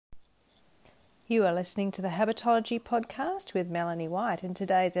You are listening to the Habitology Podcast with Melanie White, and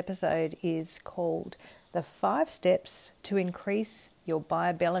today's episode is called The 5 Steps to Increase Your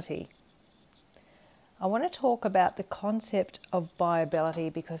Buyability. I want to talk about the concept of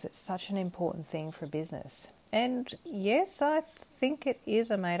buyability because it's such an important thing for business. And yes, I think it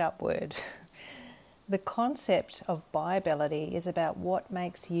is a made-up word. The concept of buyability is about what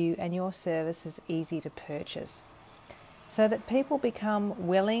makes you and your services easy to purchase, so that people become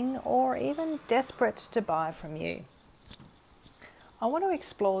willing or even desperate to buy from you. I want to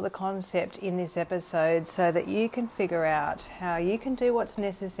explore the concept in this episode so that you can figure out how you can do what's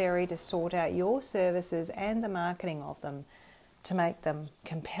necessary to sort out your services and the marketing of them to make them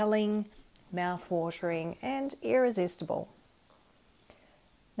compelling, mouth-watering, and irresistible.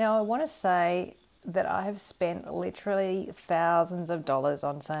 Now, I want to say that I have spent literally thousands of dollars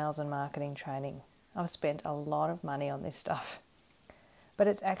on sales and marketing training. I've spent a lot of money on this stuff, but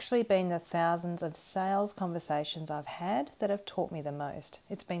it's actually been the thousands of sales conversations I've had that have taught me the most.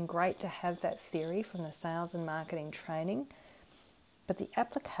 It's been great to have that theory from the sales and marketing training, but the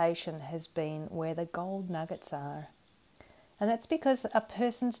application has been where the gold nuggets are. And that's because a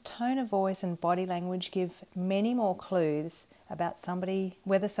person's tone of voice and body language give many more clues about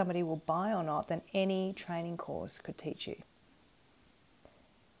whether somebody will buy or not than any training course could teach you.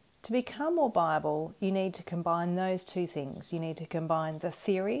 To become more buyable, you need to combine those two things. You need to combine the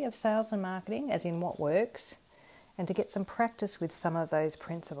theory of sales and marketing, as in what works, and to get some practice with some of those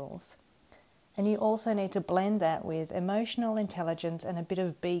principles. And you also need to blend that with emotional intelligence and a bit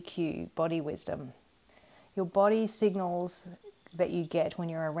of BQ, body wisdom. Your body signals that you get when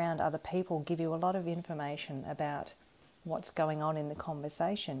you're around other people give you a lot of information about what's going on in the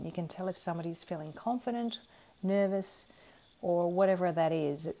conversation. You can tell if somebody's feeling confident, nervous, or whatever that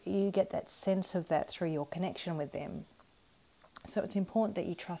is. You get that sense of that through your connection with them. So it's important that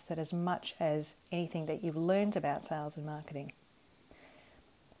you trust that as much as anything that you've learned about sales and marketing.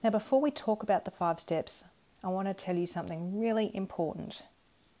 Now, before we talk about the 5 steps, I want to tell you something really important.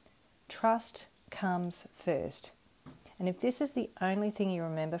 Trust comes first. And if this is the only thing you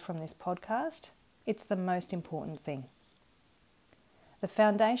remember from this podcast, it's the most important thing. The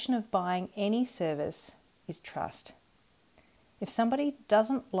foundation of buying any service is trust. If somebody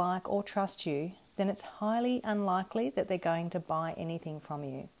doesn't like or trust you, then it's highly unlikely that they're going to buy anything from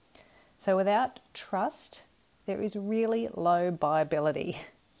you. So without trust, there is really low buyability.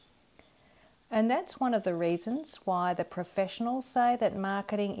 And that's one of the reasons why the professionals say that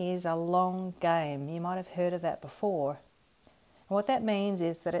marketing is a long game. You might have heard of that before. And what that means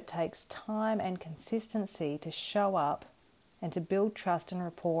is that it takes time and consistency to show up and to build trust and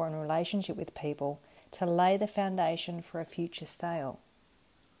rapport and relationship with people to lay the foundation for a future sale.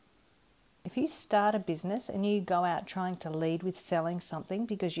 If you start a business and you go out trying to lead with selling something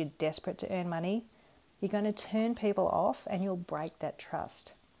because you're desperate to earn money, you're going to turn people off and you'll break that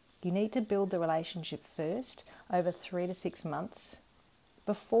trust. You need to build the relationship first over 3 to 6 months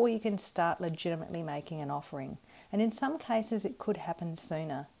before you can start legitimately making an offering. And in some cases it could happen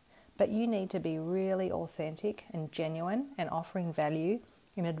sooner, but you need to be really authentic and genuine and offering value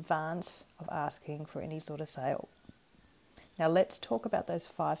in advance of asking for any sort of sale. Now let's talk about those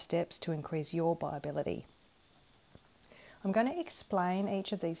 5 steps to increase your buyability. I'm going to explain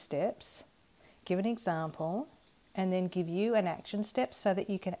each of these steps, give an example, and then give you an action step so that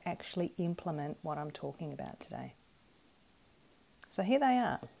you can actually implement what I'm talking about today. So here they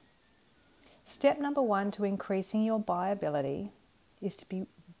are. Step number 1 to increasing your buyability is to be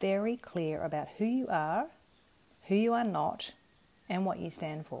very clear about who you are not, and what you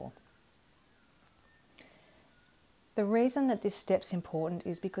stand for. The reason that this step's important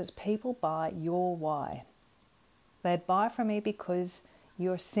is because people buy your why. They buy from you because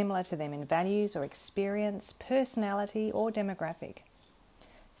you're similar to them in values or experience, personality or demographic.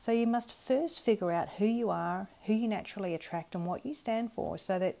 So you must first figure out who you are, who you naturally attract and what you stand for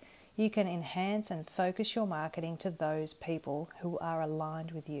so that you can enhance and focus your marketing to those people who are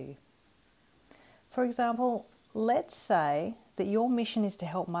aligned with you. For example, let's say that your mission is to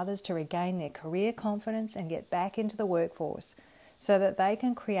help mothers to regain their career confidence and get back into the workforce so that they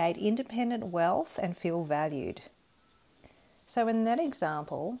can create independent wealth and feel valued. So in that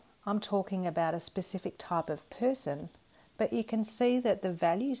example, I'm talking about a specific type of person, but you can see that the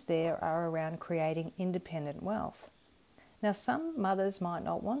values there are around creating independent wealth. Now, some mothers might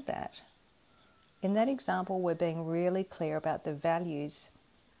not want that. In that example, we're being really clear about the values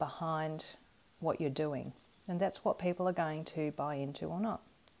behind what you're doing. And that's what people are going to buy into or not.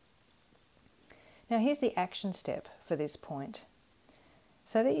 Now here's the action step for this point.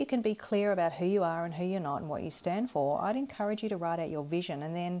 So that you can be clear about who you are and who you're not and what you stand for, I'd encourage you to write out your vision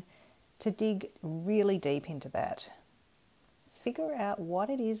and then to dig really deep into that. Figure out what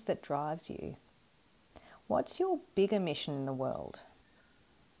it is that drives you. What's your bigger mission in the world?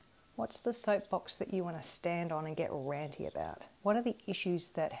 What's the soapbox that you want to stand on and get ranty about? What are the issues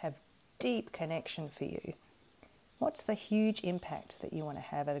that have deep connection for you? What's the huge impact that you want to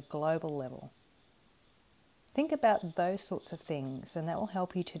have at a global level? Think about those sorts of things, and that will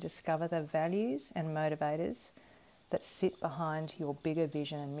help you to discover the values and motivators that sit behind your bigger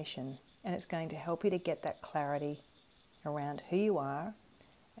vision and mission. And it's going to help you to get that clarity around who you are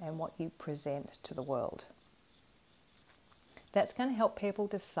and what you present to the world. That's going to help people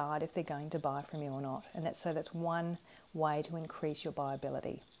decide if they're going to buy from you or not. And that's one way to increase your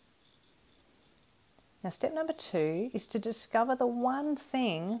buyability. Now, step number 2 is to discover the one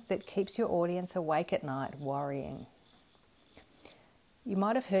thing that keeps your audience awake at night worrying. You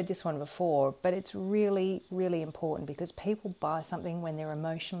might have heard this one before, but it's really, really important because people buy something when they're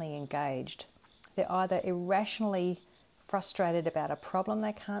emotionally engaged. They're either irrationally frustrated about a problem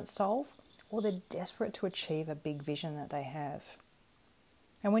they can't solve, or they're desperate to achieve a big vision that they have.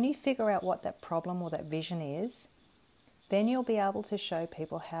 And when you figure out what that problem or that vision is, then you'll be able to show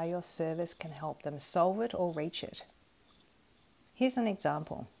people how your service can help them solve it or reach it. Here's an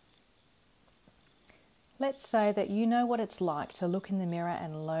example. Let's say that you know what it's like to look in the mirror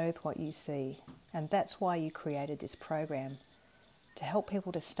and loathe what you see, and that's why you created this program, to help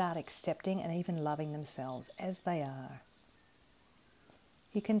people to start accepting and even loving themselves as they are.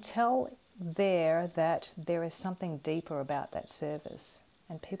 You can tell there that there is something deeper about that service,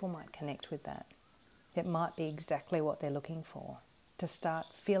 and people might connect with that. It might be exactly what they're looking for, to start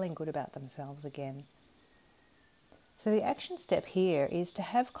feeling good about themselves again. So the action step here is to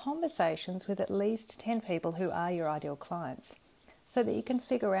have conversations with at least 10 people who are your ideal clients, so that you can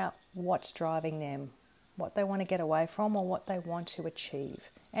figure out what's driving them, what they want to get away from or what they want to achieve,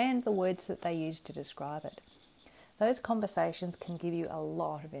 and the words that they use to describe it. Those conversations can give you a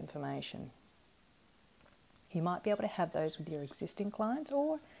lot of information. You might be able to have those with your existing clients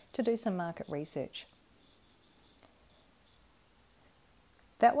or to do some market research.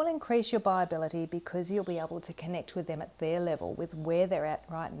 That will increase your buyability because you'll be able to connect with them at their level, with where they're at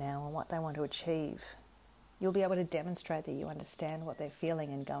right now and what they want to achieve. You'll be able to demonstrate that you understand what they're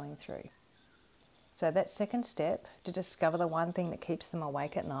feeling and going through. So that second step, to discover the one thing that keeps them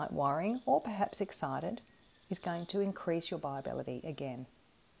awake at night, worrying or perhaps excited, is going to increase your buyability again.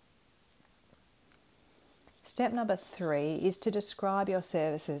 Step number 3 is to describe your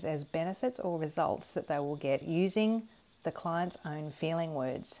services as benefits or results that they will get using the client's own feeling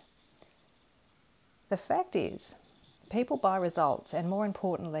words. The fact is, people buy results, and more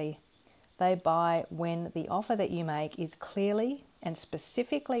importantly, they buy when the offer that you make is clearly and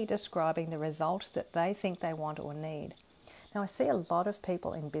specifically describing the result that they think they want or need. Now, I see a lot of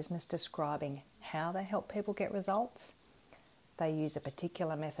people in business describing how they help people get results. They use a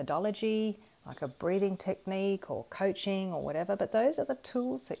particular methodology, like a breathing technique or coaching or whatever, but those are the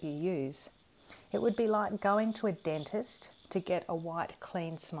tools that you use. It would be like going to a dentist to get a white,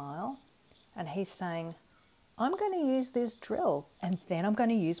 clean smile, and he's saying, I'm going to use this drill, and then I'm going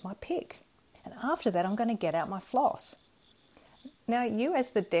to use my pick, and after that I'm going to get out my floss. Now, you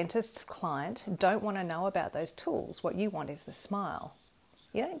as the dentist's client don't want to know about those tools. What you want is the smile.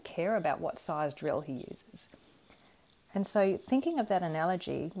 You don't care about what size drill he uses. And so, thinking of that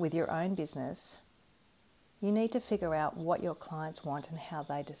analogy with your own business, you need to figure out what your clients want and how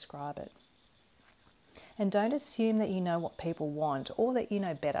they describe it. And don't assume that you know what people want or that you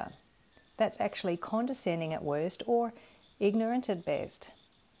know better. That's actually condescending at worst or ignorant at best.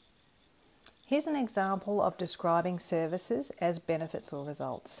 Here's an example of describing services as benefits or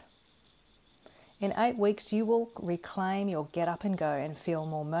results. In 8 weeks, you will reclaim your get up and go and feel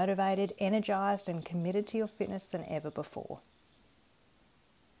more motivated, energized, and committed to your fitness than ever before.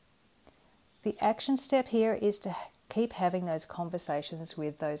 The action step here is to keep having those conversations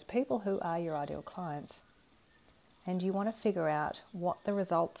with those people who are your ideal clients. And you want to figure out what the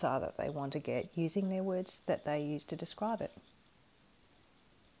results are that they want to get using their words that they use to describe it.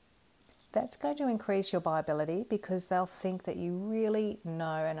 That's going to increase your buyability because they'll think that you really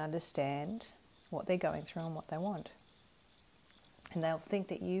know and understand what they're going through and what they want. And they'll think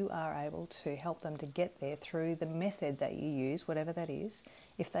that you are able to help them to get there through the method that you use, whatever that is.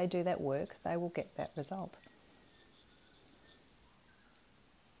 If they do that work, they will get that result.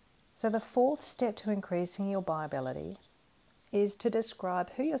 So the 4th step to increasing your buyability is to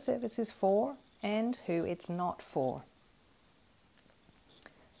describe who your service is for and who it's not for.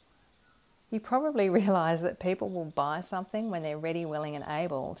 You probably realise that people will buy something when they're ready, willing and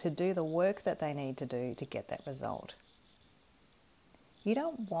able to do the work that they need to do to get that result. You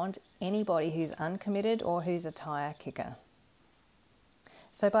don't want anybody who's uncommitted or who's a tire kicker.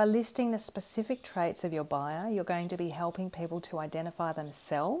 So by listing the specific traits of your buyer, you're going to be helping people to identify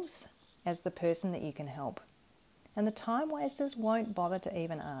themselves as the person that you can help. And the time wasters won't bother to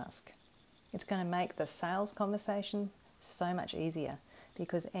even ask. It's going to make the sales conversation so much easier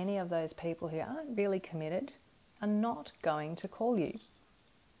because any of those people who aren't really committed are not going to call you.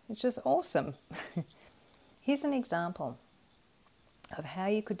 It's just awesome. Here's an example of how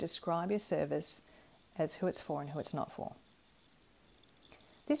you could describe your service as who it's for and who it's not for.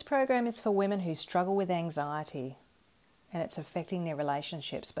 This program is for women who struggle with anxiety and it's affecting their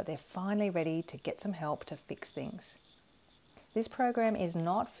relationships, but they're finally ready to get some help to fix things. This program is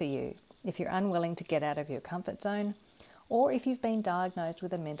not for you if you're unwilling to get out of your comfort zone or if you've been diagnosed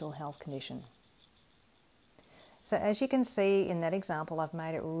with a mental health condition. So as you can see in that example, I've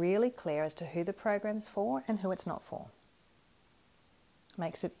made it really clear as to who the program's for and who it's not for.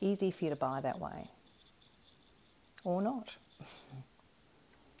 Makes it easy for you to buy that way. Or not.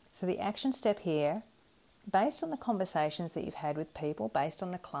 So the action step here, based on the conversations that you've had with people, based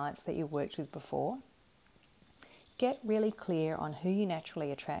on the clients that you've worked with before, get really clear on who you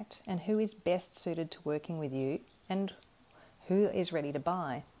naturally attract and who is best suited to working with you and who is ready to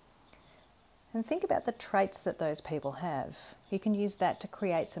buy. And think about the traits that those people have. You can use that to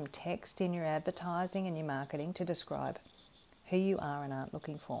create some text in your advertising and your marketing to describe who you are and aren't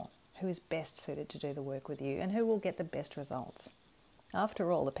looking for, who is best suited to do the work with you, and who will get the best results.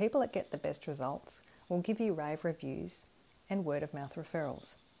 After all, the people that get the best results will give you rave reviews and word-of-mouth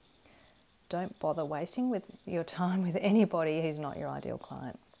referrals. Don't bother wasting with your time with anybody who's not your ideal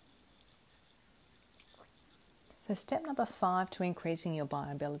client. So step number 5 to increasing your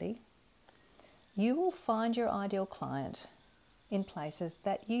buyability. You will find your ideal client in places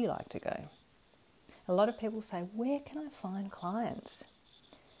that you like to go. A lot of people say, where can I find clients?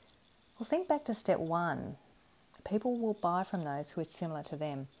 Well, think back to step 1. People will buy from those who are similar to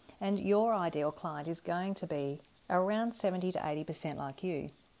them, and your ideal client is going to be around 70 to 80% like you.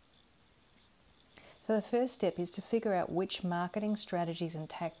 So the first step is to figure out which marketing strategies and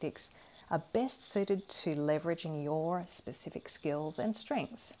tactics are best suited to leveraging your specific skills and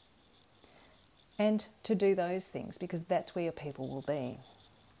strengths. And to do those things, because that's where your people will be.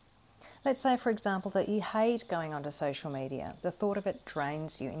 Let's say, for example, that you hate going onto social media. The thought of it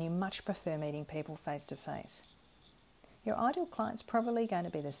drains you and you much prefer meeting people face to face. Your ideal client's probably going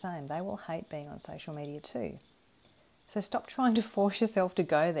to be the same. They will hate being on social media too. So stop trying to force yourself to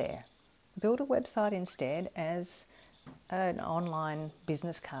go there. Build a website instead as an online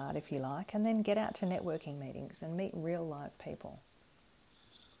business card, if you like, and then get out to networking meetings and meet real live people.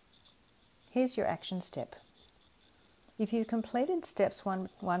 Here's your action step. If you've completed steps 1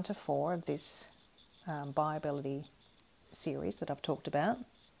 to 4 of this buyability series that I've talked about,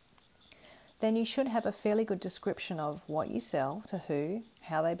 then you should have a fairly good description of what you sell, to who,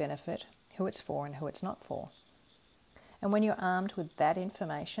 how they benefit, who it's for and who it's not for. And when you're armed with that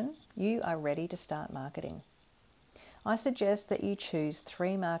information, you are ready to start marketing. I suggest that you choose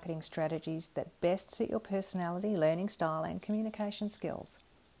 3 marketing strategies that best suit your personality, learning style and communication skills.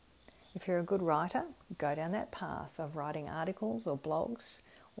 If you're a good writer, go down that path of writing articles or blogs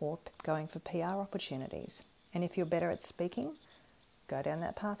or going for PR opportunities. And if you're better at speaking, go down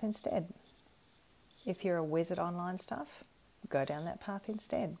that path instead. If you're a whiz at online stuff, go down that path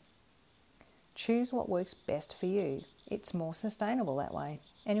instead. Choose what works best for you. It's more sustainable that way,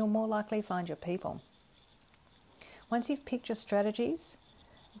 and you'll more likely find your people. Once you've picked your strategies,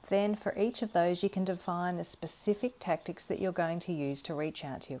 then for each of those you can define the specific tactics that you're going to use to reach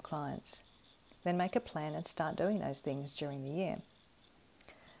out to your clients. Then make a plan and start doing those things during the year.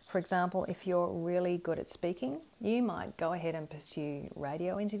 For example, if you're really good at speaking, you might go ahead and pursue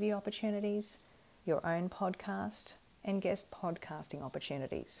radio interview opportunities, your own podcast, and guest podcasting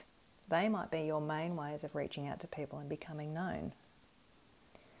opportunities. They might be your main ways of reaching out to people and becoming known.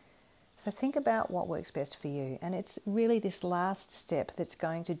 So think about what works best for you, and it's really this last step that's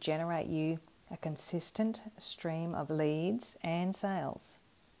going to generate you a consistent stream of leads and sales.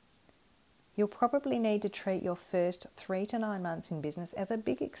 You'll probably need to treat your first 3 to 9 months in business as a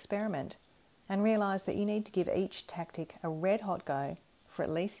big experiment and realise that you need to give each tactic a red-hot go for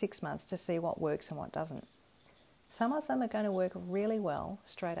at least 6 months to see what works and what doesn't. Some of them are going to work really well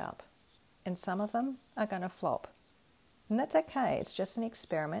straight up, and some of them are going to flop. And that's okay, it's just an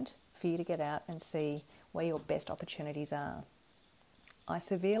experiment for you to get out and see where your best opportunities are. I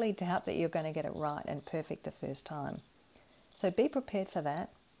severely doubt that you're going to get it right and perfect the first time. So be prepared for that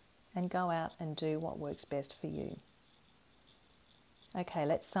and go out and do what works best for you. Okay,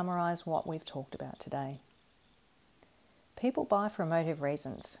 let's summarise what we've talked about today. People buy for emotive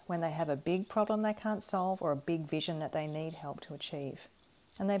reasons when they have a big problem they can't solve or a big vision that they need help to achieve.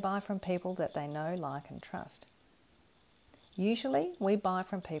 And they buy from people that they know, like and trust. Usually, we buy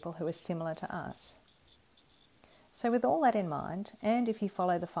from people who are similar to us. So with all that in mind, and if you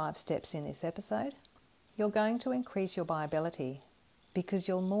follow the 5 steps in this episode, you're going to increase your buyability because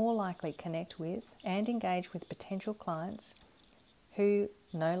you'll more likely connect with and engage with potential clients who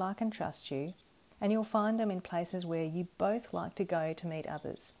know, like and trust you, and you'll find them in places where you both like to go to meet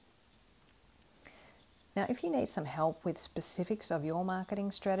others. Now, if you need some help with specifics of your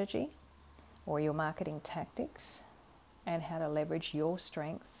marketing strategy or your marketing tactics and how to leverage your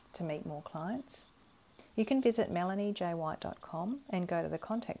strengths to meet more clients, you can visit melaniejwhite.com and go to the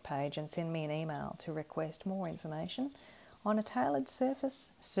contact page and send me an email to request more information on a tailored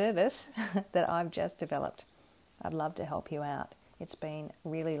service that I've just developed. I'd love to help you out. It's been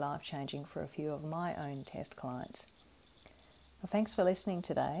really life-changing for a few of my own test clients. Well, thanks for listening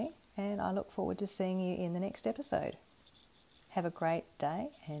today, and I look forward to seeing you in the next episode. Have a great day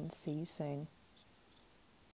and see you soon.